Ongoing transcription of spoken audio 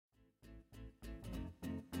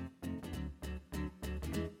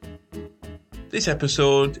This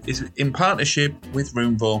episode is in partnership with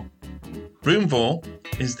Roomvo. Roomvo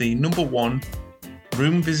is the #1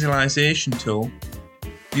 room visualization tool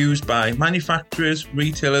used by manufacturers,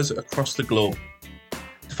 retailers across the globe.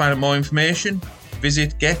 To find out more information,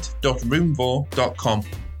 visit get.roomvo.com.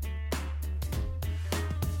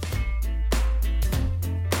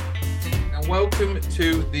 And welcome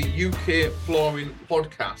to the UK Flooring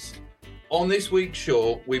Podcast. On this week's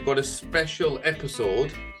show, we've got a special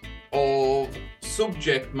episode of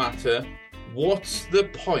subject matter: what's the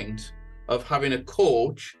point of having a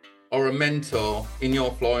coach or a mentor in your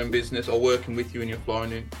flooring business or working with you in your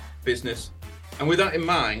flooring business? And with that in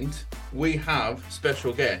mind, we have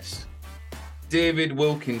special guest David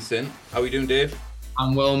Wilkinson. How are you doing, Dave?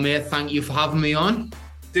 I'm well, mate. Thank you for having me on.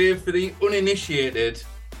 Dave, for the uninitiated,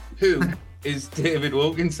 who is David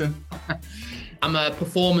Wilkinson? I'm a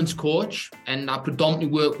performance coach and I predominantly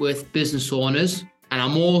work with business owners, and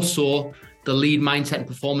I'm also the lead mindset and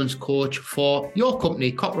performance coach for your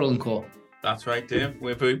company, Cockrell & Co. That's right, Dave.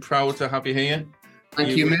 We're very proud to have you here.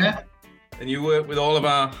 Thank you, mate. And you work with all of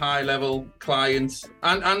our high-level clients,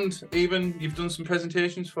 and even you've done some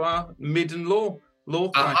presentations for our mid and low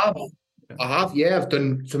clients. I have, yeah. I've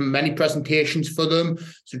done many presentations for them,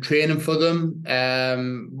 some training for them,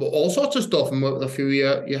 all sorts of stuff, and work with a few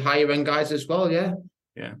of your higher-end guys as well, yeah.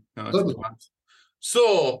 Yeah, no, that's good.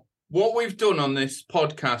 So what we've done on this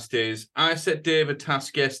podcast is I set Dave a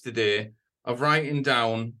task yesterday of writing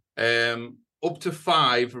down up to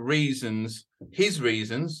 5 reasons, his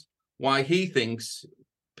reasons, why he thinks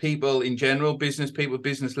people in general, business people,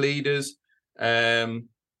 business leaders,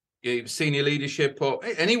 senior leadership, or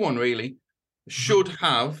anyone really, should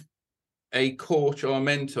have a coach or a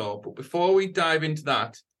mentor. But before we dive into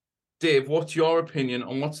that, Dave, what's your opinion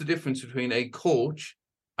on what's the difference between a coach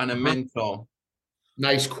and a mentor?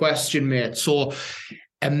 Nice question, mate. So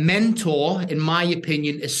a mentor, in my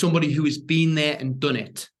opinion, is somebody who has been there and done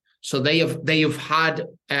it. So they have had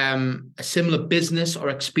a similar business or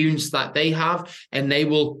experience that they have, and they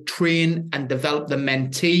will train and develop the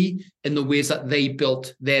mentee in the ways that they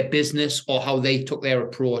built their business or how they took their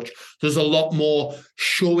approach. There's a lot more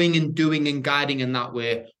showing and doing and guiding in that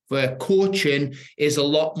way, where coaching is a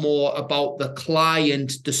lot more about the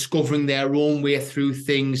client discovering their own way through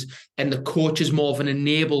things, and the coach is more of an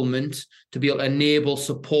enablement to be able to enable,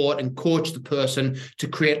 support, and coach the person to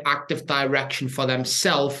create active direction for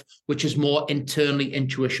themselves, which is more internally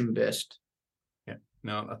intuition-based. Yeah,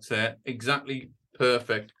 no, that's exactly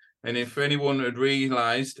perfect. And if anyone had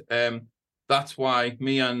realised, that's why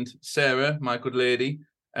me and Sarah, my good lady,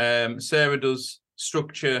 Sarah does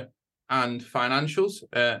structure and financials,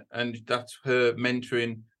 and that's her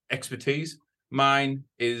mentoring expertise. Mine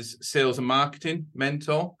is sales and marketing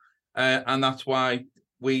mentor, and that's why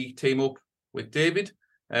we team up with David,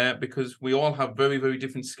 because we all have very, very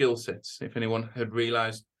different skill sets. If anyone had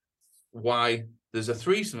realised why there's a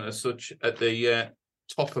threesome as such at the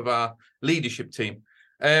top of our leadership team.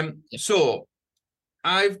 So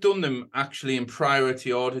I've done them actually in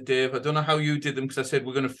priority order, Dave. I don't know how you did them, because I said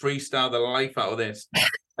we're going to freestyle the life out of this.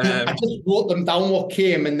 I just wrote them down what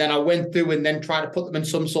came, and then I went through and then tried to put them in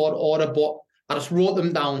some sort of order, but I just wrote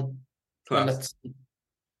them down. Let's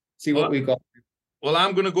see what we got. Well,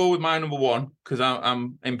 I'm going to go with my #1 because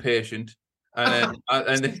I'm impatient. And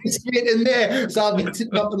it's in there, so I'll be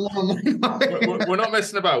sitting up and we're not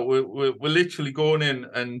messing about. We're literally going in,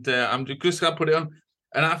 and I'm just going to put it on.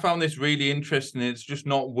 And I found this really interesting. It's just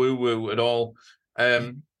not woo-woo at all.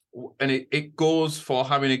 And it goes for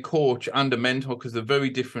having a coach and a mentor, because they're very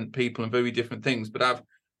different people and very different things. But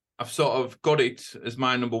I've sort of got it as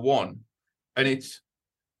my #1, and it's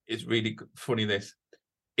really funny. This,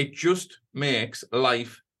 it just makes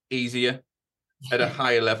life easier at a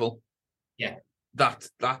higher level. Yeah,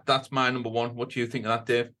 that's my #1. What do you think of that,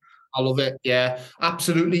 Dave? I love it. Yeah,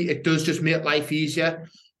 absolutely. It does just make life easier.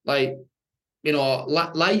 Like, you know,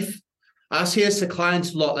 life. I say this to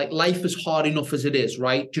clients a lot, like, life is hard enough as it is,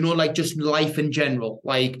 right? Do you know, like, just life in general,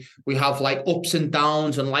 like, we have like ups and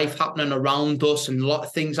downs and life happening around us and a lot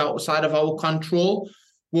of things outside of our control.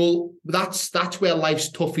 Well, that's where life's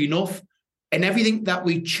tough enough. And everything that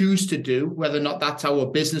we choose to do, whether or not that's our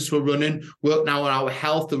business we're running, work now on our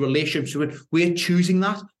health, the relationships we're choosing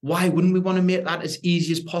that. Why wouldn't we want to make that as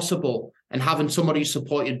easy as possible? And having somebody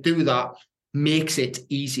support you do that makes it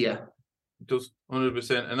easier. It does,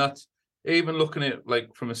 100%. And that's, even looking at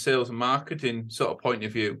like from a sales and marketing sort of point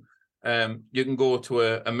of view, you can go to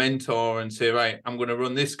a mentor and say, right, I'm going to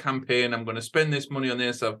run this campaign. I'm going to spend this money on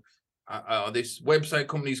this. This website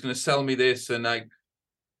company is going to sell me this. And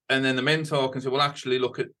then the mentor can say, well, actually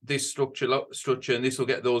look at this structure and this will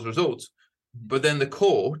get those results. But then the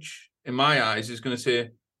coach in my eyes, is going to say,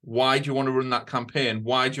 why do you want to run that campaign?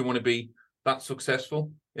 Why do you want to be that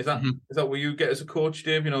successful? Is that what you get as a coach,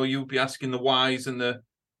 Dave? You'll be asking the whys and the,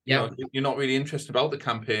 you're not really interested about the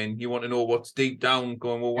campaign. You want to know what's deep down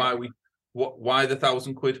going, well, why the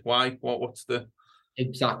 £1,000? Why, what's the...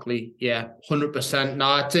 Exactly. Yeah. 100%.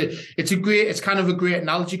 No, it's kind of a great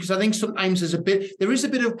analogy, because I think sometimes there is a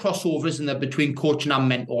bit of crossover, isn't there, between coaching and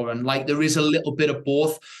mentoring? Like there is a little bit of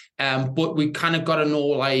both. But we kind of got to know,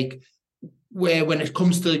 like, where when it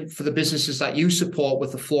comes to, for the businesses that you support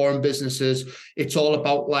with the flooring businesses, it's all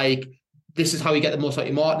about like, this is how you get the most out of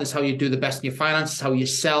your market. This is how you do the best in your finances, how you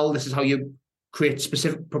sell. This is how you create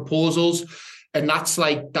specific proposals. And that's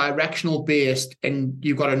like directional based. And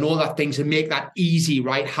you've got to know that things and make that easy,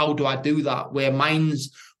 right? How do I do that? Where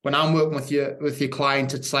mine's, when I'm working with your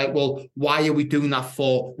client, it's like, well, why are we doing that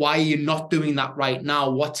for? Why are you not doing that right now?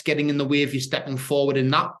 What's getting in the way of you stepping forward in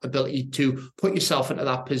that ability to put yourself into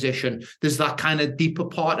that position? There's that kind of deeper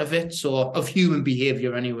part of it, so of human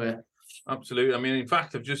behavior anyway. Absolutely. I mean, in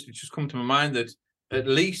fact, it's just come to my mind that at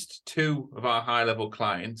least 2 of our high level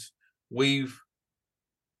clients, we've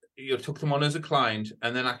took them on as a client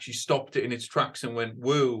and then actually stopped it in its tracks and went,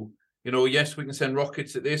 whoa, yes, we can send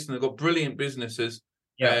rockets at this, and they've got brilliant businesses.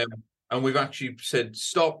 Yeah. And we've actually said,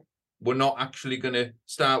 stop, we're not actually going to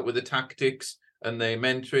start with the tactics and the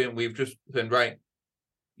mentoring. We've just said, right,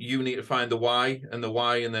 you need to find the why and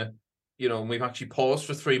the, and we've actually paused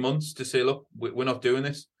for 3 months to say, look, we're not doing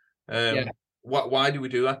this. Why do we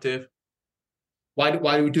do that, Dave? Why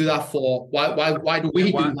do we do that for? Why do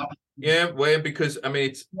we do that? Yeah, because I mean,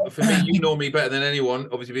 it's for me. You know me better than anyone.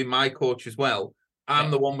 Obviously, being my coach as well. I'm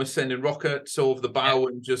the one with sending rockets over the bow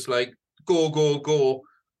and just like go.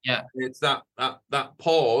 Yeah, it's that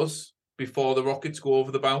pause before the rockets go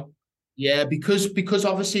over the bow. Yeah, because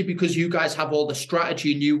obviously, because you guys have all the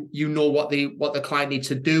strategy and you know what the client needs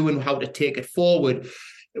to do and how to take it forward.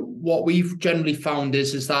 What we've generally found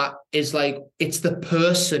is that it's the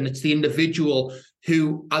person, it's the individual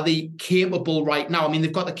who are they capable right now. I mean,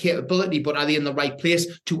 they've got the capability, but are they in the right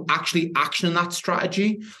place to actually action that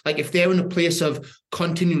strategy? Like if they're in a place of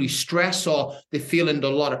continually stress, or they're feeling under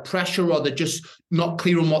a lot of pressure, or they're just not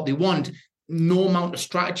clear on what they want, no amount of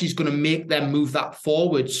strategy is going to make them move that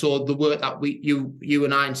forward. So the work that you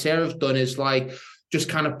and I and Sarah have done is like just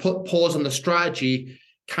kind of put pause on the strategy,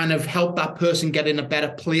 kind of help that person get in a better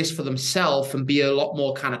place for themselves and be a lot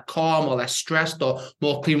more kind of calm or less stressed, or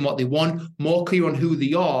more clear on what they want, more clear on who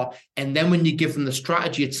they are. And then when you give them the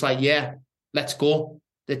strategy, it's like, yeah, let's go.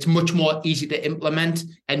 It's much more easy to implement,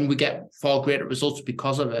 and we get far greater results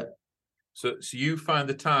because of it. So you find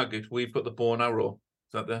the target, we've got the bow and arrow.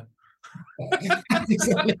 Is that there?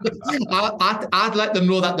 I'd let them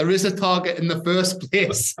know that there is a target in the first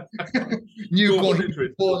place. You go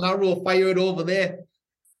bow and arrow, fire it over there.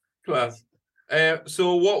 Class.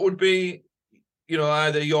 So what would be,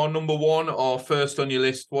 either your number one or first on your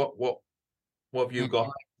list? What have you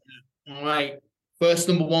got? All right. First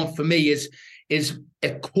number one for me is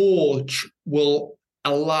a coach will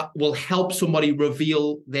help somebody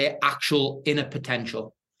reveal their actual inner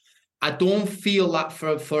potential. I don't feel that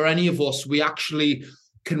for any of us, we actually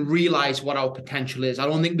can realize what our potential is. I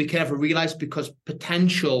don't think we can ever realize, because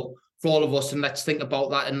potential for all of us, and let's think about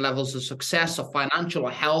that in levels of success or financial or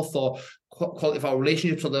health or quality of our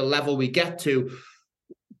relationships, or the level we get to,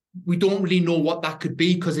 we don't really know what that could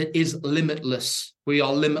be, because it is limitless. We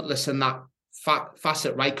are limitless in that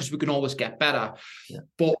facet, right? Because we can always get better. Yeah.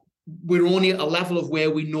 But we're only at a level of where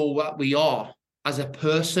we know what we are as a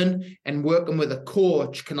person, and working with a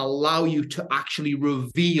coach can allow you to actually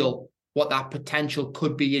reveal what that potential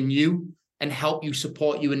could be in you, and help you,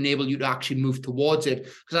 support you, enable you to actually move towards it.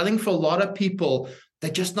 Because I think for a lot of people, they're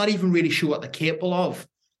just not even really sure what they're capable of.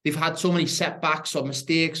 They've had so many setbacks or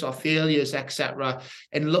mistakes or failures, etc.,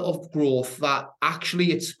 and little growth, that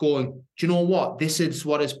actually it's going, do you know what? This is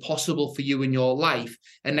what is possible for you in your life.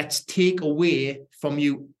 And let's take away from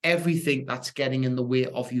you everything that's getting in the way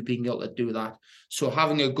of you being able to do that. So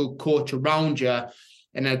having a good coach around you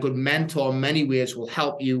and a good mentor in many ways will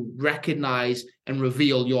help you recognize and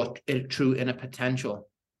reveal your true inner potential.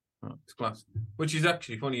 Oh, it's class. Which is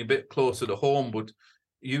actually funny, a bit closer to home, but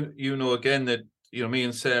you know again that me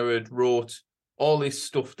and Sarah had wrote all this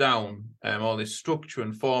stuff down, all this structure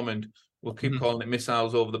and form, and we'll keep calling it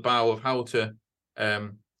missiles over the bow, of how to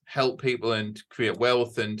help people and create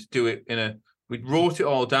wealth and do it we'd wrote it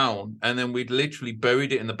all down, and then we'd literally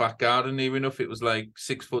buried it in the back garden near enough. It was like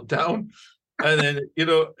 6 foot down. And then,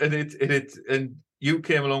 and you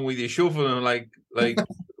came along with your shovel and like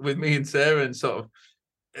with me and Sarah, and sort of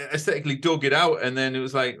aesthetically dug it out. And then it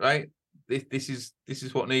was like, right, this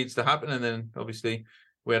is what needs to happen. And then obviously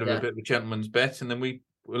We had a bit of a gentleman's bet, and then we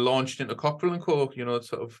launched into Cockrell and Co.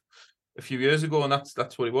 Sort of a few years ago, and that's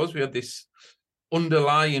what it was. We had this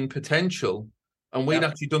underlying potential, and we'd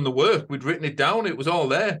actually done the work. We'd written it down. It was all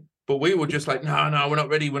there, but we were just like, no, we're not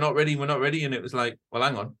ready. We're not ready. And it was like, well,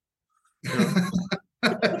 hang on.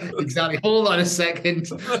 Exactly. Hold on a second.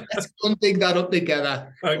 Let's go and dig that up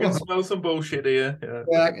together. I can smell some bullshit here.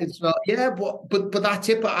 Yeah, I can smell. Yeah, but that's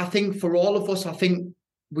it. But I think for all of us, I think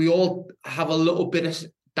we all have a little bit of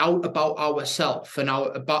doubt about ourselves and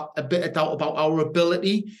a bit of doubt about our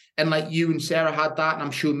ability. And like you and Sarah had that, and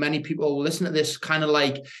I'm sure many people will listen to this, kind of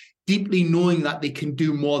like deeply knowing that they can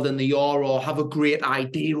do more than they are, or have a great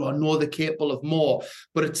idea, or know they're capable of more.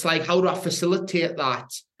 But it's like, how do I facilitate that?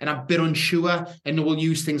 And I'm a bit unsure, and we'll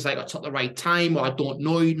use things like it's not the right time, or I don't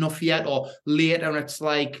know enough yet, or later. And it's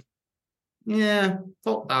like, yeah,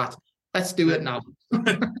 fuck that. Let's do it now.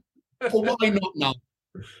 Or why not now?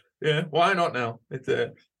 Yeah, why not now?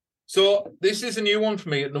 So this is a new one for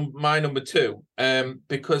me at my number 2,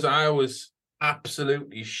 because I was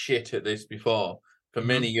absolutely shit at this before for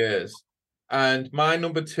many years. And my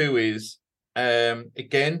number 2 is,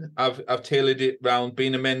 again, I've tailored it around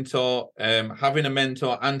being a mentor, having a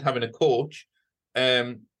mentor and having a coach.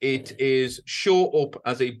 It is show up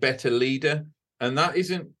as a better leader. And that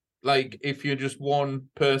isn't like if you're just one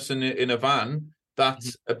person in a van.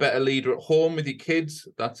 That's a better leader at home with your kids.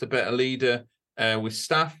 That's a better leader with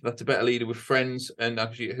staff. That's a better leader with friends and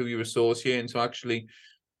actually who you're associating. So actually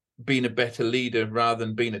being a better leader rather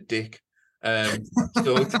than being a dick.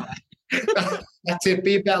 So that's it.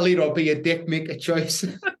 Be a better leader or be a dick. Make a choice.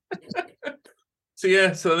 So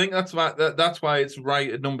I think that's why it's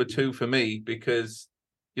right at number 2 for me, because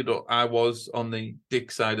I was on the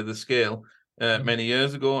dick side of the scale many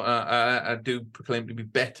years ago. I do proclaim to be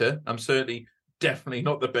better. I'm definitely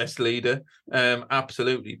not the best leader,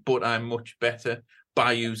 absolutely, but I'm much better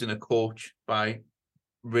by using a coach, by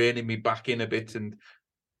reining me back in a bit and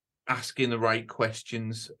asking the right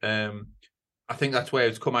questions. I think that's where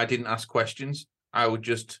it's come. I didn't ask questions. I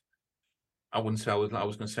wouldn't say I was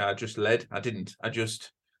going to say I just led. I didn't.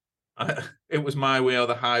 It was my way or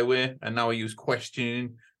the highway, and now I use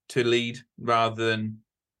questioning to lead rather than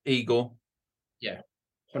ego. Yeah.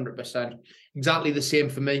 100%. Exactly the same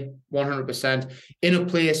for me. 100%. In a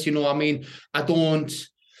place, I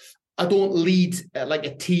don't lead like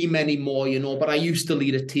a team anymore, but I used to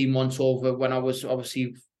lead a team once over when I was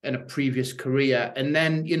obviously in a previous career. And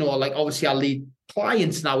then, obviously I lead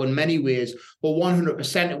clients now in many ways, but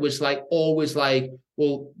 100% it was like always like,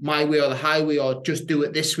 well, my way or the highway, or just do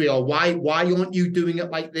it this way, or why aren't you doing it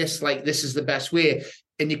like this? Like, this is the best way.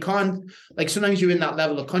 And you can't, like, sometimes you're in that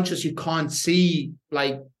level of consciousness, you can't see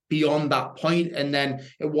like beyond that point. And then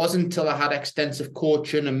it wasn't until I had extensive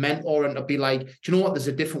coaching and mentoring to be like, do you know what? There's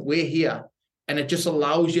a different way here. And it just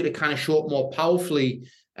allows you to kind of show up more powerfully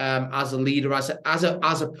as a leader, as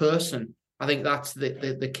a person. I think that's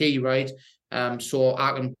the key, right? So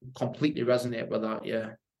I can completely resonate with that.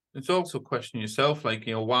 Yeah. It's also questioning yourself, like,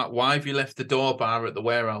 why have you left the door bar at the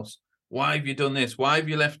warehouse? Why have you done this? Why have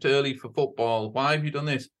you left early for football? Why have you done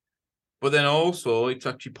this? But then also it's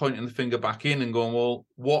actually pointing the finger back in and going, well,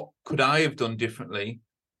 what could I have done differently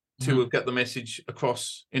to get the message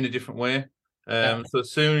across in a different way? So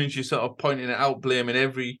as soon as you're sort of pointing it out, blaming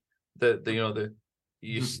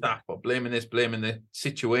your staff, or blaming this, blaming the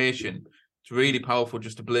situation, it's really powerful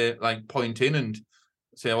just to point in and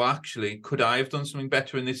say, well, actually, could I have done something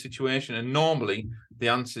better in this situation? And normally the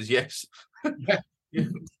answer is yes.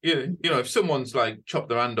 If someone's like chopped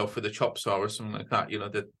their hand off with a chop saw or something like that,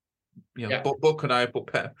 but could I have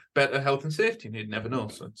put better health and safety? You'd never know.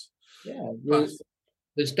 So it's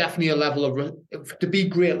there's definitely a level of to be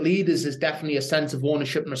great leaders. There's definitely a sense of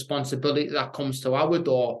ownership and responsibility that comes to our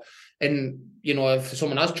door. And if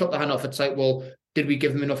someone has chopped their hand off, it's like, well, did we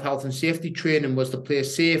give them enough health and safety training? Was the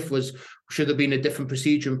place safe? Should there been a different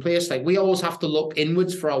procedure in place? Like, we always have to look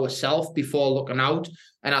inwards for ourselves before looking out.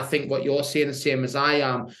 And I think what you're saying, the same as I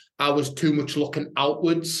am, I was too much looking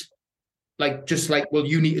outwards. Like, just like, well,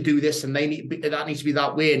 you need to do this and that needs to be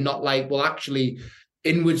that way. And not like, well, actually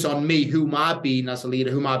inwards on me. Who am I being as a leader?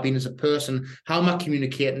 Who am I being as a person? How am I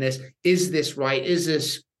communicating this? Is this right? Is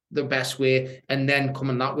this the best way? And then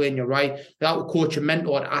coming that way. And you're right. Without a coach and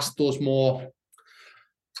mentor to ask those more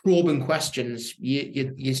probing questions,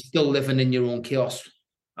 you're still living in your own chaos.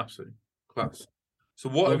 Absolutely. Class. So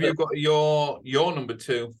what have you got your number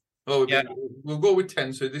 2? Oh, yeah. We'll go with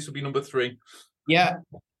 10. So this will be number 3. Yeah.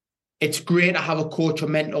 It's great to have a coach or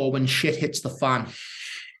mentor when shit hits the fan.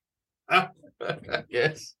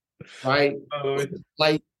 Yes. Right.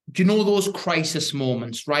 Like, do you know those crisis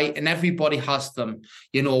moments, right? And everybody has them,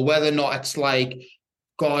 whether or not it's like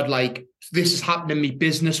God, like this has happened in my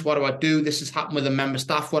business. What do I do? This has happened with a member of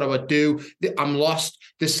staff. What do I do? I'm lost.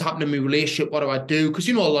 This has happened in my relationship. What do I do? Because,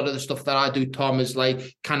 you know, a lot of the stuff that I do, Tom, is like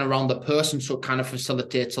kind of around the person. So it kind of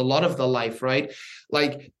facilitates a lot of the life, right?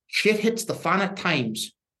 Like shit hits the fan at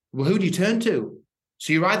times. Well, who do you turn to?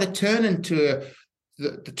 So you're either turning to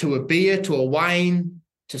a beer, to a wine,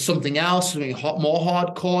 to something else, something more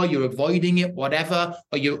hardcore, you're avoiding it, whatever,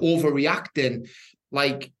 or you're overreacting,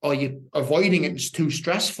 like, or you're avoiding it, it's too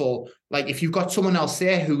stressful. Like if you've got someone else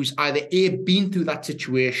there who's either been through that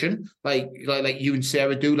situation, like you and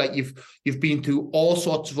Sarah do, like you've been through all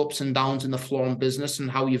sorts of ups and downs in the flooring business and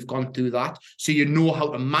how you've gone through that. So you know how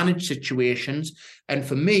to manage situations. And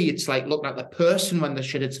for me, it's like looking at the person when the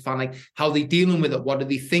shit hits the fan, like how are they dealing with it? What are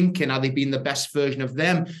they thinking? Are they being the best version of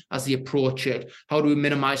them as they approach it? How do we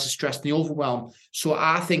minimize the stress and the overwhelm? So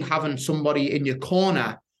I think having somebody in your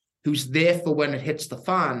corner who's there for when it hits the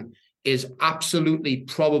fan is absolutely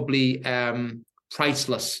probably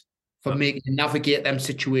priceless for making you navigate them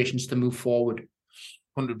situations to move forward.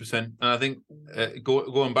 100%. And I think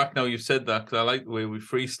going back now, you've said that because I like the way we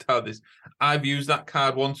freestyle this. I've used that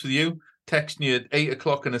card once with you, texting you at 8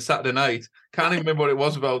 o'clock on a Saturday night. Can't even remember what it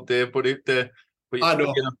was about, Dave, but I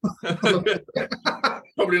know. You know,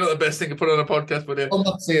 probably not the best thing to put on a podcast, but I'm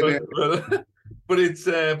not saying it.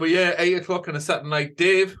 But yeah, 8 o'clock on a Saturday night.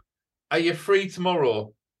 Dave, are you free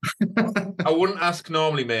tomorrow? I wouldn't ask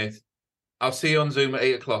normally, mate. I'll see you on Zoom at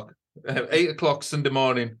 8 o'clock. 8 o'clock Sunday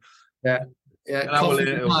morning. Yeah. Coffee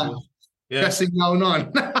later, yeah. Pressing going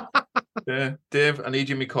on. Yeah, Dave, I need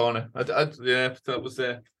you in my corner. Yeah, that was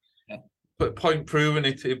but point proven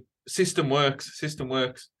it. System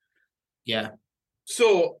works. Yeah.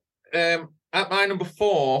 So at my number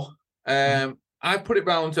 4, I put it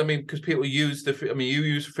round. I mean, because people use you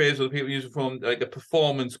use the phrase, other people use it from like a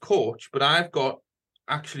performance coach, but I've got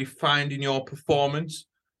actually finding your performance.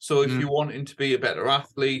 So if you're wanting to be a better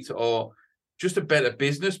athlete or just a better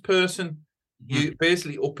business person, you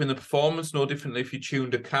basically up in the performance, no differently if you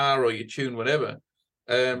tuned a car or you tune whatever.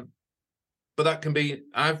 But that can be,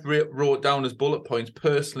 I've wrote down as bullet points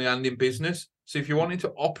personally and in business. So if you're wanting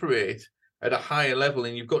to operate at a higher level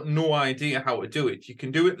and you've got no idea how to do it, you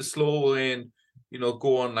can do it the slow way and, you know,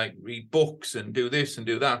 go on like read books and do this and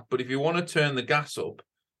do that. But if you want to turn the gas up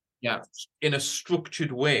in a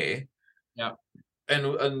structured way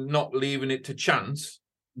and not leaving it to chance,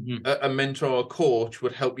 a mentor or a coach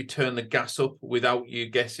would help you turn the gas up without you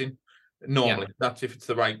guessing. Normally, that's if it's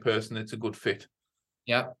the right person, it's a good fit.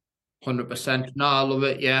 Yeah, 100%. No, I love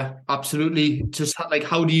it. Yeah, absolutely. Just like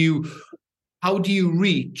how do you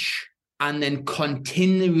reach and then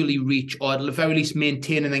continually reach, or at the very least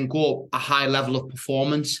maintain and then go up a high level of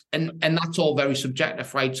performance? And that's all very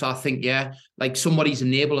subjective, right? So I think, like somebody's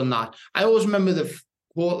enabling that. I always remember the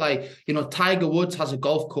quote, like, you know, Tiger Woods has a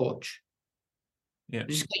golf coach. Yeah.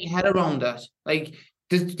 Just get your head around that. Like,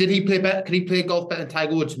 did he play better? Could he play golf better than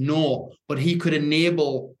Tiger Woods? No, but he could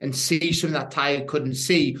enable and see something that Tiger couldn't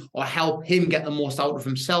see, or help him get the most out of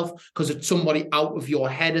himself, because it's somebody out of your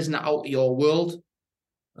head, isn't it? Out of your world.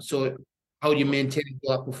 So how do you maintain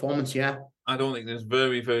that performance? Yeah. I don't think there's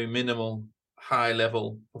very, very minimal high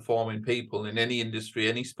level performing people in any industry,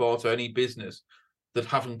 any sport or any business that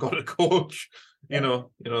haven't got a coach. You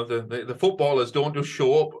know, the footballers don't just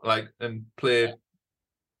show up like and play,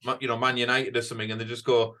 you know, Man United or something, and they just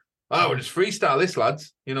go, "Oh, we'll just freestyle this,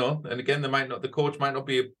 lads." You know, and again, the coach might not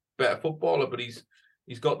be a better footballer, but he's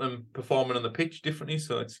got them performing on the pitch differently,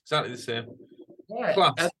 so it's exactly the same. Yeah,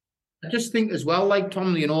 Class. I just think as well, like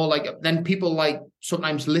Tom, you know, like then people like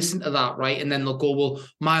sometimes listen to that, right, and then they'll go, "Well,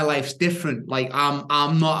 my life's different. Like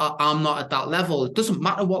I'm not at that level." It doesn't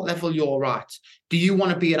matter what level you're at. Do you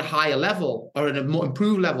want to be at a higher level or at a more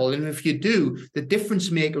improved level? And if you do, the difference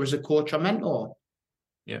maker is a coach or mentor.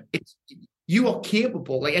 Yeah, you are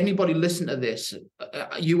capable. Like anybody listen to this,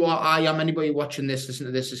 I am. Anybody watching this, listen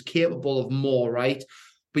to this, is capable of more, right?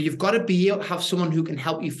 But you've got to be able to have someone who can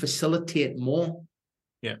help you facilitate more.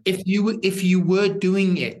 Yeah. If you were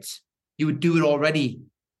doing it, you would do it already.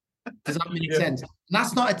 Does that make sense? And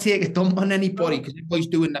that's not a take a dump on anybody, because everybody's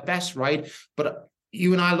doing their best, right? But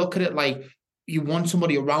you and I look at it like you want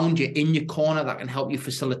somebody around you in your corner that can help you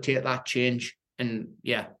facilitate that change. And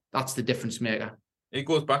yeah, that's the difference maker. It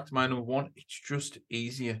goes back to my number 1. It's just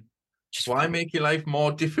easier. Why make your life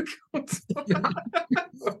more difficult?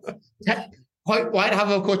 Why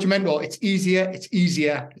have a coach or mentor? It's easier.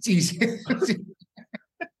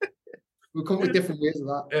 We'll come with different ways of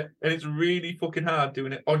that. And it's really fucking hard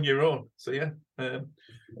doing it on your own. So yeah.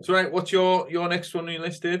 So right, what's your next one on your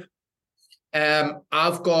list, Dave?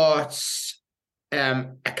 I've got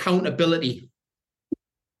accountability.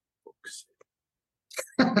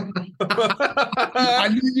 I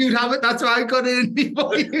knew you'd have it. That's why I got it in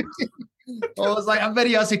before you. I was like, I'm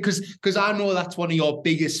very honest because I know that's one of your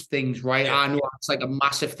biggest things, right? Yeah. I know it's like a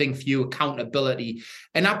massive thing for you, accountability,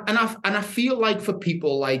 and I feel like for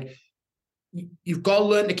people, like you've got to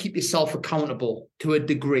learn to keep yourself accountable to a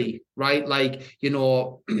degree, right? Like,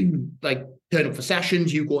 like turn up for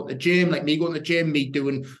sessions, you go to the gym, like me going to the gym, me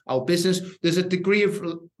doing our business. There's a degree of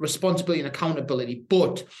responsibility and accountability,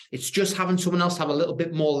 but it's just having someone else have a little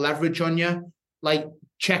bit more leverage on you, like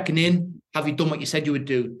checking in. Have you done what you said you would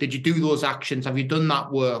do? Did you do those actions? Have you done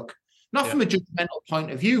that work? Not from a judgmental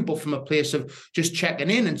point of view, but from a place of just checking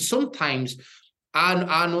in. And sometimes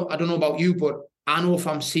I know, I don't know about you, but I know if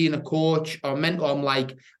I'm seeing a coach or a mentor, I'm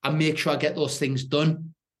like, I make sure I get those things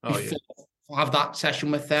done before I have that session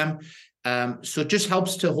with them. So it just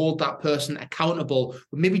helps to hold that person accountable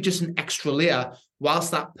with maybe just an extra layer,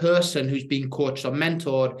 whilst that person who's being coached or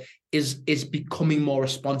mentored is becoming more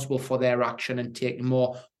responsible for their action and taking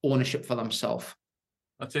more ownership for themselves.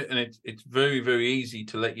 That's it. And it's very, very easy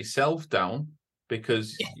to let yourself down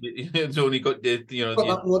because it's only got the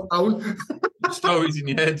stories in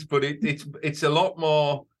your head, but it's a lot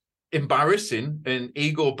more embarrassing and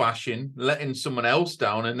ego bashing, letting someone else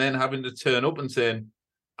down and then having to turn up and saying,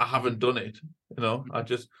 I haven't done it.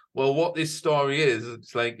 What this story is,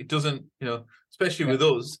 it's like, it doesn't, especially with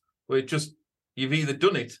us, where you've either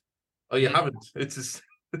done it or you haven't. But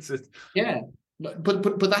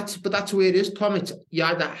that's the way it is, Tom. It's you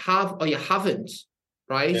either have or you haven't,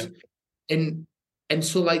 right? Yeah. And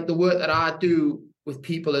so like the work that I do with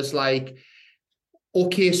people is like,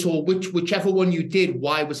 okay, so whichever one you did,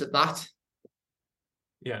 why was it that?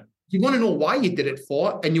 Yeah. You want to know why you did it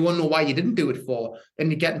for, and you want to know why you didn't do it for. And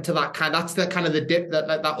you get into that's the kind of the dip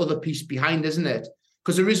that other piece behind, isn't it?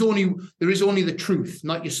 Because there is only the truth,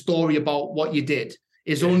 not your story about what you did.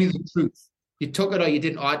 Is only the truth. You took it or you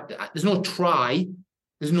didn't. There's no try.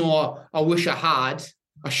 There's no I wish I had.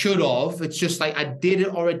 I should have. It's just like I did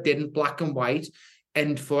it or I didn't, black and white.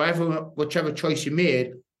 And whichever choice you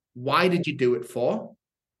made, why did you do it for?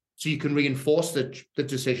 So you can reinforce the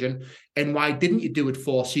decision. And why didn't you do it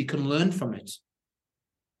for? So you can learn from it.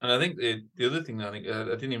 And I think the other thing, I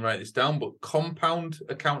didn't even write this down, but compound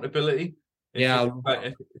accountability.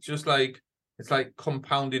 It's like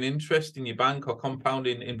compounding interest in your bank or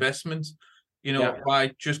compounding investments.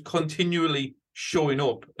 By just continually showing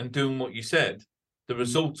up and doing what you said, the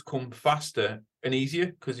results come faster and easier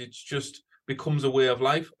because it's just becomes a way of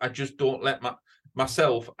life. I just don't let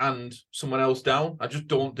myself and someone else down. I just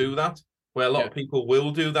don't do that, where a lot of people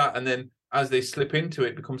will do that, and then as they slip into it,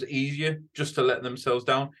 it becomes easier just to let themselves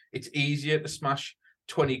down. It's easier to smash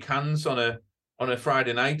 20 cans on a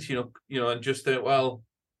Friday night, and just think, well,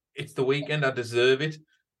 it's the weekend, I deserve it.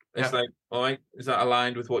 It's like, all right, is that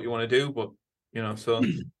aligned with what you want to do? But so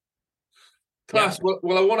class.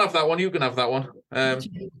 Well, I won't have that one. You can have that one.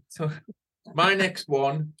 So my next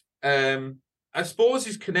one, I suppose,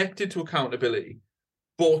 is connected to accountability,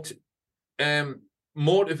 but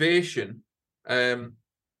motivation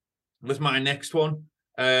was my next one,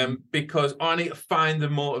 because I need to find the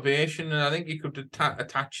motivation, and I think you could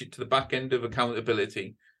attach it to the back end of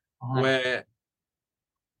accountability, where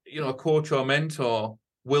a coach or mentor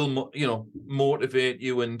will motivate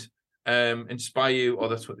you and inspire you, or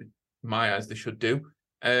that's what in my eyes they should do,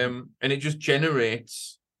 and it just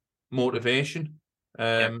generates motivation.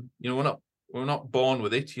 We're not born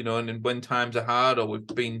with it, and when times are hard or we've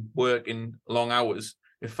been working long hours,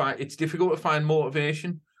 it's difficult to find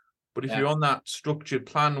motivation. But if you're on that structured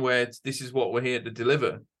plan where this is what we're here to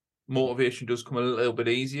deliver, motivation does come a little bit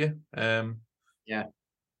easier. No,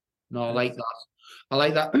 I like that. I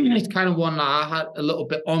like that. It's kind of one that I had a little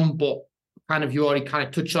bit on, but kind of you already kind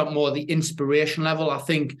of touched on more the inspiration level. I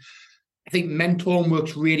think mentoring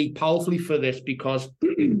works really powerfully for this, because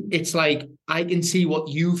it's like I can see what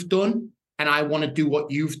you've done and I want to do what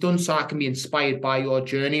you've done, so I can be inspired by your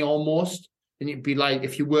journey almost. And it'd be like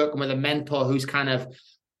if you're working with a mentor who's kind of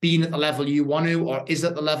been at the level you want to, or is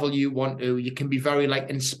at the level you want to, you can be very like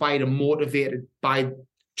inspired and motivated by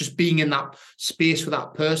just being in that space with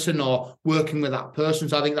that person or working with that person.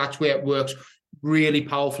 So I think that's where it works really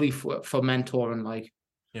powerfully for mentoring. Like,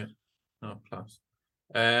 class.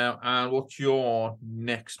 And what's your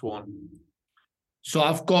next one? So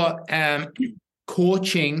I've got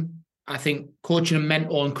coaching. I think coaching and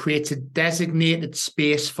mentoring creates a designated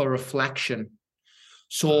space for reflection.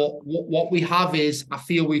 So what we have is, I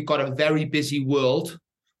feel we've got a very busy world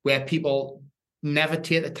where people never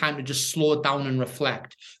take the time to just slow down and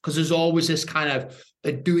reflect, because there's always this kind of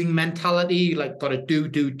a doing mentality, like got to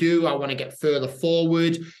do. I want to get further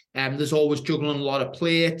forward. There's always juggling a lot of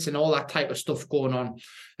plates and all that type of stuff going on.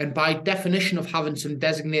 And by definition of having some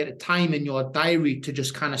designated time in your diary to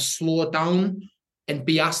just kind of slow down and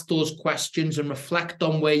be asked those questions and reflect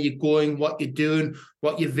on where you're going, what you're doing,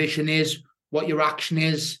 what your vision is, what your action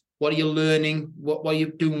is, what are you learning, what you're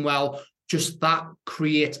doing well, just that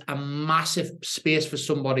creates a massive space for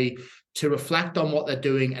somebody to reflect on what they're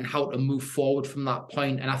doing and how to move forward from that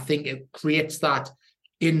point. And I think it creates that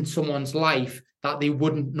in someone's life that they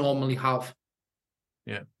wouldn't normally have.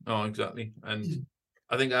 Yeah, no, exactly. And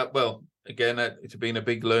I think that, well, again, it's been a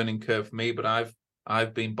big learning curve for me, but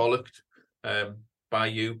I've been bollocked by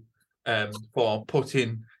you for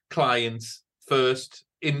putting clients first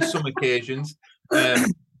in some occasions.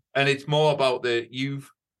 And it's more about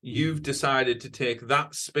you've decided to take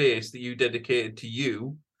that space that you dedicated to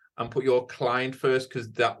you and put your client first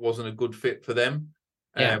because that wasn't a good fit for them.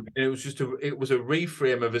 Yeah. And it was a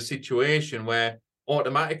reframe of a situation where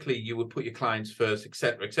automatically you would put your clients first,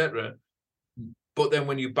 etc., etc. But then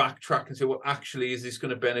when you backtrack and say, well, actually, is this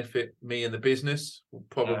going to benefit me and the business? Well,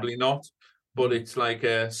 probably not. But it's like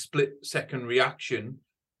a split-second reaction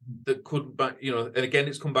that could, and again,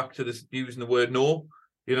 it's come back to this using the word no.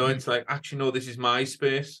 It's like, actually, no, this is my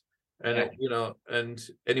space. And, and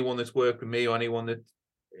anyone that's worked with me or anyone that,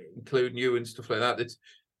 including you and stuff like that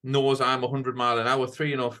knows I'm 100 mile an hour,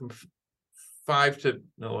 from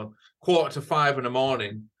quarter to 5 in the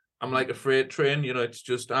morning. I'm like a freight train, it's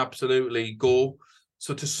just absolutely go.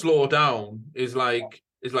 So to slow down is like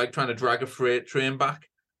trying to drag a freight train back.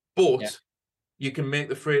 But you can make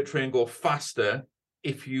the freight train go faster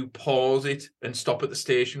if you pause it and stop at the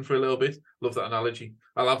station for a little bit. Love that analogy.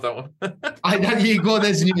 I love that one. There you go.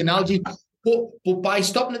 There's a new analogy. But by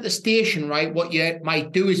stopping at the station, right, what you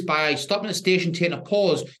might do is by stopping at the station, taking a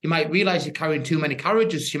pause, you might realize you're carrying too many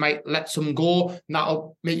carriages. You might let some go, and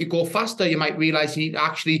that'll make you go faster. You might realize you need to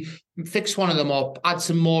actually fix one of them or add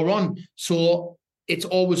some more on. So it's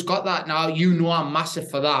always got that. Now, I'm massive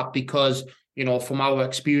for that because, from our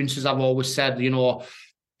experiences, I've always said,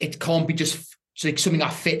 it can't be just like something I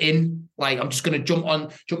fit in. Like, I'm just going to jump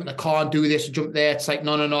in the car and do this and jump there. It's like,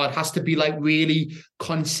 no. It has to be like really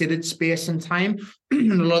considered space and time.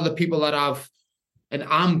 And a lot of the people that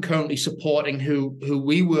I'm currently supporting who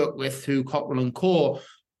we work with through Cockrell & Co.,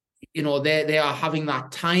 they are having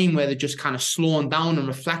that time where they're just kind of slowing down and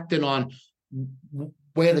reflecting on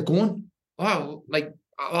where they're going. Oh, like,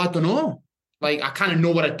 I don't know. Like, I kind of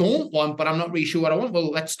know what I don't want, but I'm not really sure what I want. Well,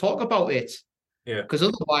 let's talk about it. Yeah. Because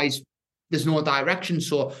otherwise, there's no direction.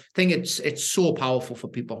 So I think it's so powerful for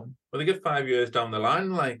people. Well, they get 5 years down the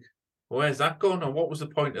line, like, where's that going? And what was the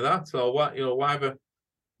point of that? So what, why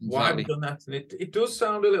have we done that? And it does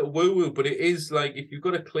sound a little woo-woo, but it is like, if you've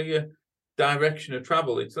got a clear direction of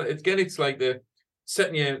travel, it's like the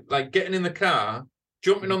setting you, like getting in the car,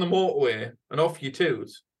 jumping on the motorway and off you toot.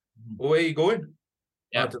 Well, where are you going?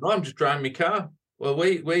 I don't know, I'm just driving my car. Well, where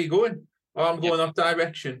are you going? Oh, I'm going that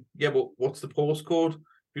direction. Yeah, but what's the postcode?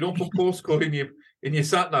 If you don't put postcode in your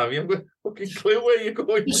sat nav, you haven't got a fucking clue where you're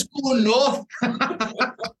going. Just go north.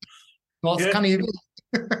 North, can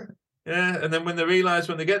Yeah, and then when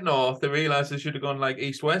they get north, they realise they should have gone like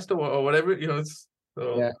east-west or whatever. It's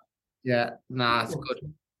it's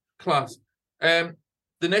good. Class. The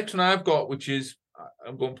next one I've got, which is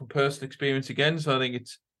I'm going from personal experience again, so I think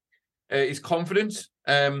it's confidence.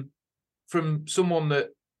 From someone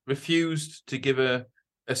that refused to give a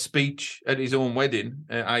speech at his own wedding,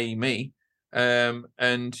 i.e. me,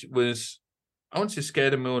 and was, I wouldn't say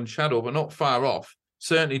scared of my own shadow, but not far off.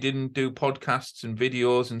 Certainly didn't do podcasts and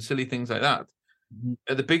videos and silly things like that.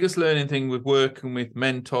 Mm-hmm. The biggest learning thing with working with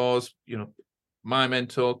mentors, my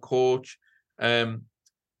mentor, coach,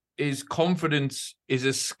 is confidence is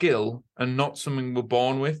a skill and not something we're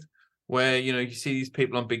born with, where, you see these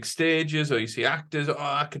people on big stages or you see actors,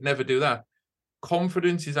 I could never do that.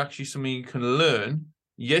 Confidence is actually something you can learn.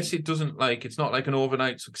 Yes, it's not like an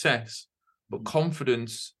overnight success, but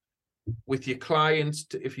confidence with your clients,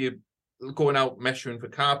 if you're going out measuring for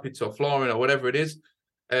carpets or flooring or whatever it is,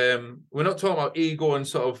 we're not talking about ego and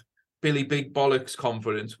sort of Billy Big Bollocks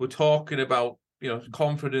confidence. We're talking about,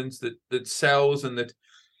 confidence that sells and that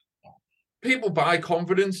people buy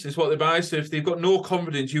confidence is what they buy. So if they've got no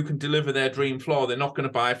confidence you can deliver their dream floor, they're not going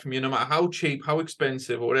to buy from you, no matter how cheap, how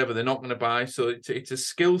expensive or whatever, they're not going to buy. So it's a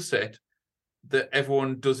skill set that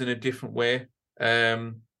everyone does in a different way.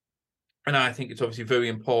 And I think it's obviously a very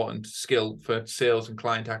important skill for sales and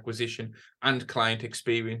client acquisition and client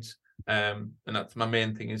experience. And that's my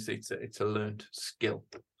main thing, is it's a learned skill.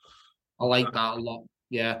 I like that a lot.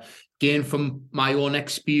 Yeah. Again, from my own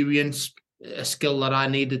experience, a skill that I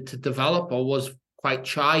needed to develop. I was quite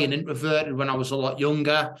shy and introverted when I was a lot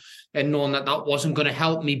younger, and knowing that that wasn't going to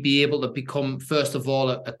help me be able to become, first of all,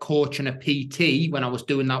 a coach and a PT when I was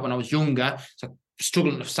doing that when I was younger. So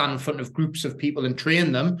struggling to stand in front of groups of people and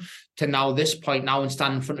train them, to now this point now and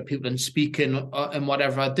stand in front of people and speaking and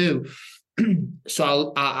whatever I do.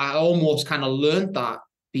 So I almost kind of learned that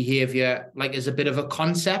behavior like as a bit of a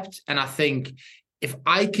concept. And I think if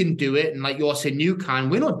I can do it, and like you're saying you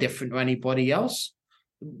can, we're not different to anybody else.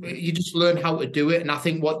 You just learn how to do it. And I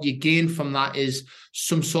think what you gain from that is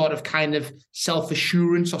some sort of kind of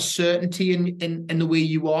self-assurance or certainty in the way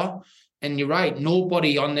you are. And you're right,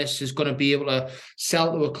 nobody on this is going to be able to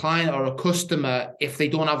sell to a client or a customer if they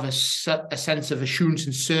don't have a sense of assurance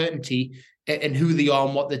and certainty in who they are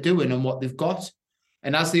and what they're doing and what they've got.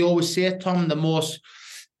 And as they always say, Tom, the most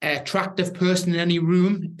attractive person in any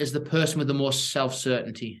room is the person with the most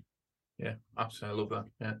self-certainty. Yeah, absolutely. I love that.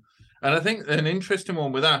 Yeah. And I think an interesting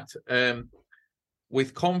one with that,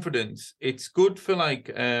 with confidence, it's good for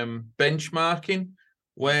like benchmarking,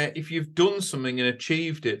 where if you've done something and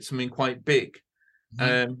achieved it, something quite big,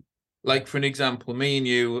 like for an example, me and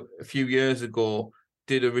you a few years ago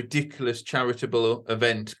did a ridiculous charitable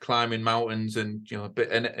event, climbing mountains, and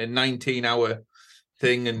a 19-hour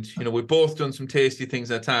thing, and we've both done some tasty things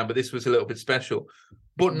at a time, but this was a little bit special.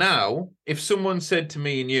 But now, if someone said to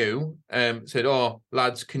me and you, said, "Oh,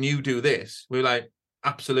 lads, can you do this?" We're like,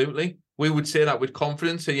 absolutely. We would say that with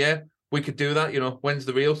confidence. So yeah, we could do that. When's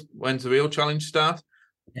the real challenge start?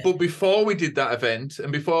 Yeah. But before we did that event,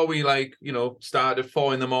 and before we started at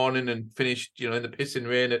 4 a.m. and finished, in the pissing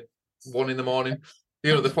rain at 1 a.m,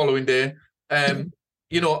 the following day,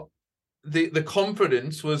 the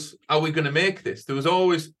confidence was, are we going to make this? There was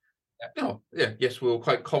always, yes, we were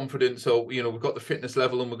quite confident. So, we've got the fitness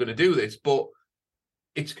level and we're going to do this, but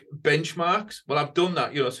it's benchmarks. Well, I've done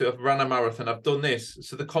that, so I've ran a marathon, I've done this.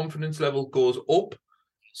 So the confidence level goes up.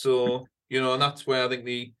 So, and that's where I think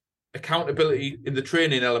the accountability in the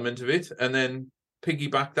training element of it, and then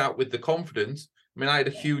piggyback that with the confidence. I mean, I had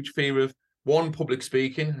a huge fear of public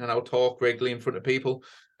speaking, and I'll talk regularly in front of people,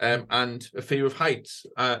 and a fear of heights.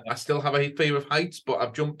 I still have a fear of heights, but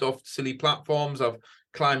I've jumped off silly platforms. I've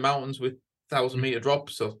climbed mountains with 1,000-meter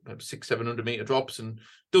drops, or 600-700-meter drops, and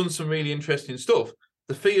done some really interesting stuff.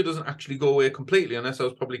 The fear doesn't actually go away completely unless I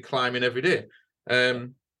was probably climbing every day.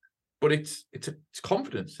 But it's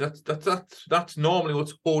confidence. That's normally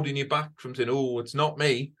what's holding you back from saying, "Oh, it's not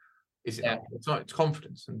me." Is it? Yeah. It's not. It's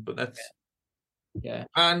confidence. But that's. Yeah.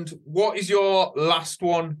 And what is your last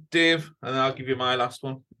one, Dave? And then I'll give you my last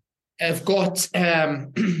one. I've got a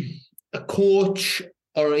coach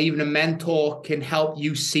or even a mentor can help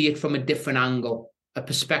you see it from a different angle, a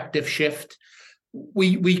perspective shift.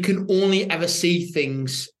 We can only ever see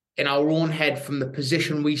things in our own head from the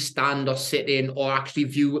position we stand or sit in or actually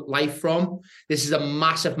view life from. This is a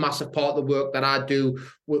massive, massive part of the work that I do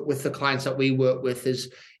with the clients that we work with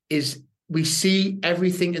is we see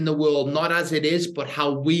everything in the world, not as it is, but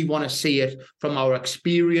how we want to see it from our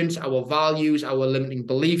experience, our values, our limiting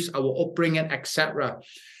beliefs, our upbringing, etc.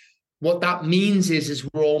 What that means is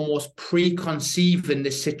we're almost preconceiving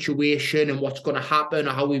this situation and what's going to happen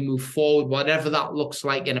or how we move forward, whatever that looks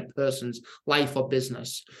like in a person's life or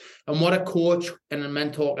business. And what a coach and a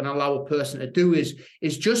mentor can allow a person to do is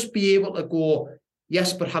just be able to go,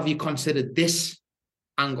 yes, but have you considered this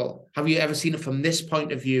angle? Have you ever seen it from this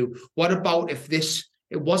point of view? What about if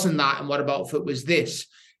it wasn't that? And what about if it was this?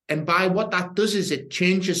 And by what that does is it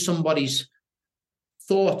changes somebody's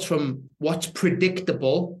thoughts from what's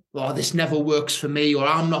predictable, or this never works for me, or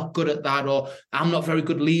I'm not good at that, or I'm not very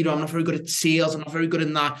good leader, I'm not very good at sales, I'm not very good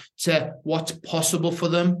in that, to what's possible for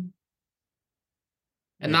them.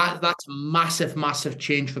 And that's a massive, massive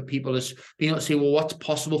change for people, is being able to say, well, what's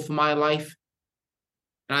possible for my life?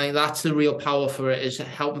 And I think that's the real power for it, is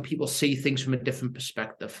helping people see things from a different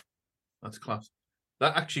perspective. That's class.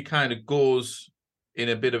 That actually kind of goes in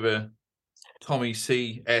a bit of a Tommy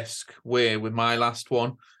C-esque way with my last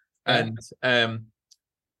one. Yeah. And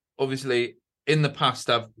obviously in the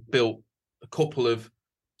past I've built a couple of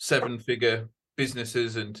 7-figure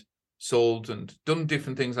businesses and sold and done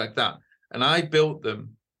different things like that. And I built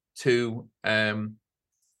them to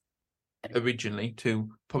originally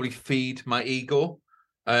to probably feed my ego,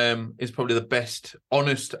 is probably the best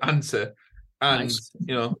honest answer. And nice.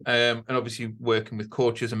 And obviously working with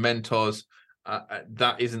coaches and mentors,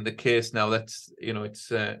 that isn't the case now. That's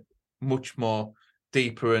it's much more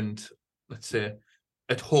deeper and, let's say,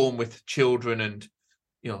 at home with children and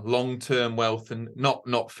long-term wealth, and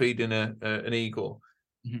not feeding an ego.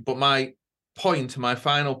 Mm-hmm. But my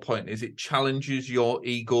final point is it challenges your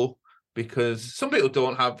ego because some people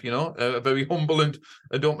don't have, a very humble and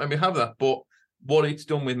don't maybe have that. But what it's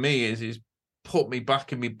done with me is put me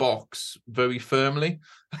back in my box very firmly.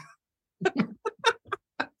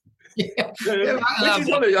 Yeah. Which is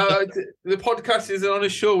funny. The podcast isn't on a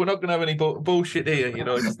show. We're not going to have any bullshit here.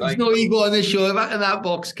 It's There's no ego on this show. Back in that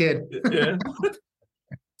box, kid. Yeah.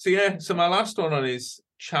 So my last one on is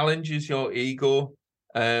challenges your ego,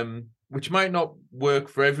 which might not work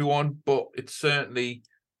for everyone, but it's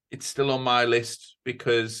still on my list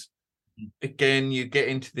because, again, you get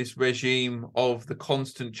into this regime of the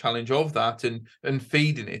constant challenge of that and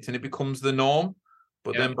feeding it, and it becomes the norm.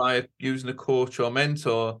 But then by using a coach or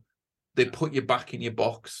mentor, they put you back in your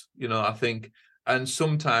box, I think. And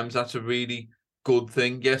sometimes that's a really good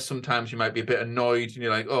thing. Yes, sometimes you might be a bit annoyed and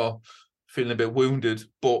you're like, oh, feeling a bit wounded.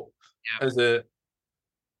 But I think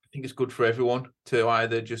it's good for everyone to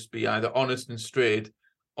either just be either honest and straight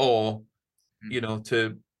or,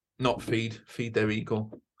 to not feed their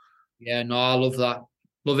ego. Yeah, no, I love that.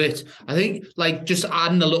 Love it. I think just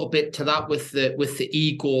adding a little bit to that with the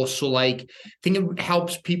ego. So I think it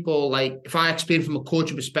helps people, if I explain from a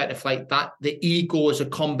coaching perspective that, the ego is a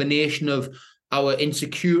combination of our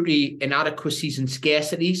insecurity, inadequacies and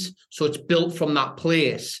scarcities. So it's built from that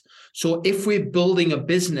place. So if we're building a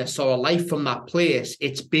business or a life from that place,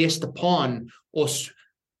 it's based upon us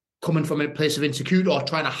coming from a place of insecurity or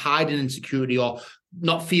trying to hide an insecurity or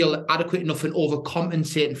not feel adequate enough and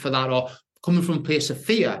overcompensating for that, or coming from a place of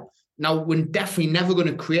fear. Now, we're definitely never going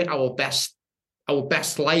to create our best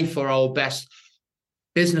life or our best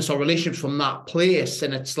business or relationships from that place.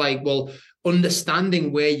 And it's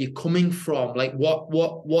understanding where you're coming from,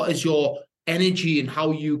 what is your energy and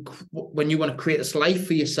how when you want to create this life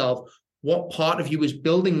for yourself, what part of you is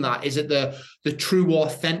building that? Is it the true,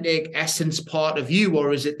 authentic essence part of you,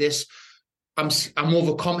 or is it this? I'm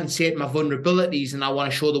overcompensating my vulnerabilities and I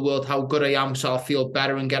want to show the world how good I am so I'll feel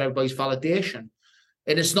better and get everybody's validation.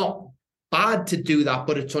 And it's not bad to do that,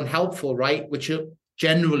 but it's unhelpful, right? Which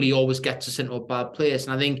generally always gets us into a bad place.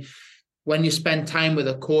 And I think when you spend time with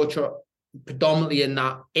a coach or predominantly in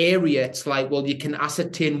that area, it's you can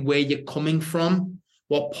ascertain where you're coming from,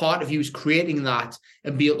 what part of you is creating that,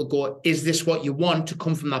 and be able to go, is this what you want to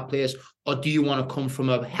come from that place? Or do you want to come from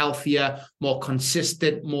a healthier, more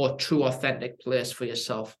consistent, more true, authentic place for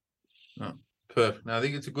yourself? Oh, perfect. Now, I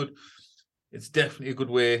think it's definitely a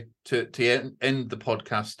good way to end the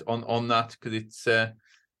podcast on that, because it's. I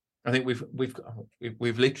think we've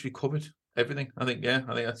literally covered everything. I think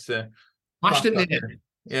that's smashed it.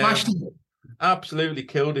 Yeah, smashed it. Absolutely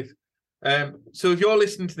killed it. So if you're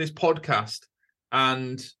listening to this podcast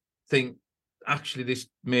and think actually this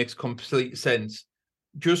makes complete sense,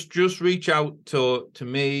 just reach out to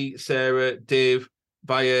me, Sarah, Dave,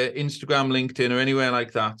 via Instagram, LinkedIn, or anywhere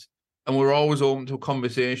like that. And we're always open to a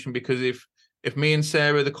conversation, because if me and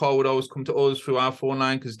Sarah, the call would always come to us through our phone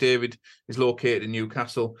line, because David is located in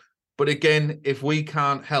Newcastle. But again, if we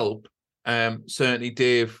can't help, certainly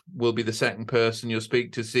Dave will be the second person you'll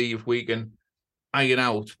speak to, see if we can iron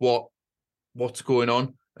out what's going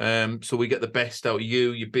on. So we get the best out of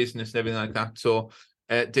you, your business and everything like that. So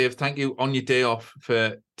Dave, thank you on your day off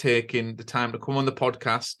for taking the time to come on the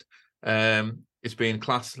podcast. It's been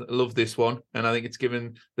class. I love this one. And I think it's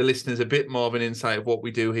given the listeners a bit more of an insight of what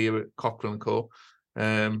we do here at Cockrell & Co.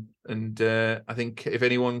 I think if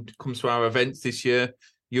anyone comes to our events this year,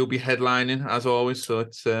 you'll be headlining as always. So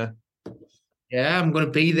it's... Yeah, I'm going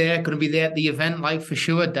to be there. Going to be there at the event, for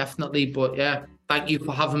sure, definitely. But yeah, thank you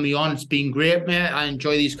for having me on. It's been great, mate. I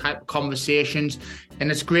enjoy these kind of conversations, and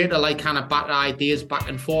it's great to kind of batter ideas back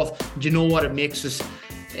and forth. Do you know what it makes us?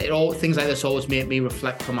 Things like this always make me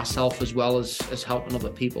reflect for myself as well as helping other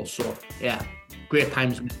people. So yeah, great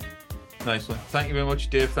times. Nice one. Thank you very much,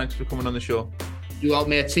 Dave. Thanks for coming on the show. You out,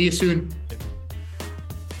 mate. See you soon.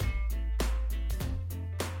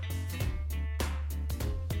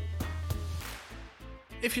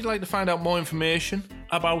 If you'd like to find out more information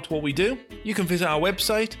about what we do, you can visit our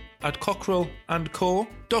website at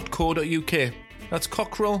cockrellandco.co.uk. That's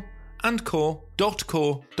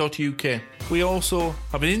cockrellandco.co.uk. We also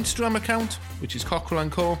have an Instagram account, which is Cockrell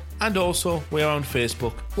 & Co, and also we are on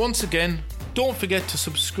Facebook. Once again, don't forget to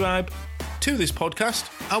subscribe to this podcast,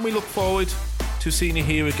 and we look forward to seeing you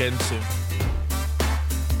here again soon.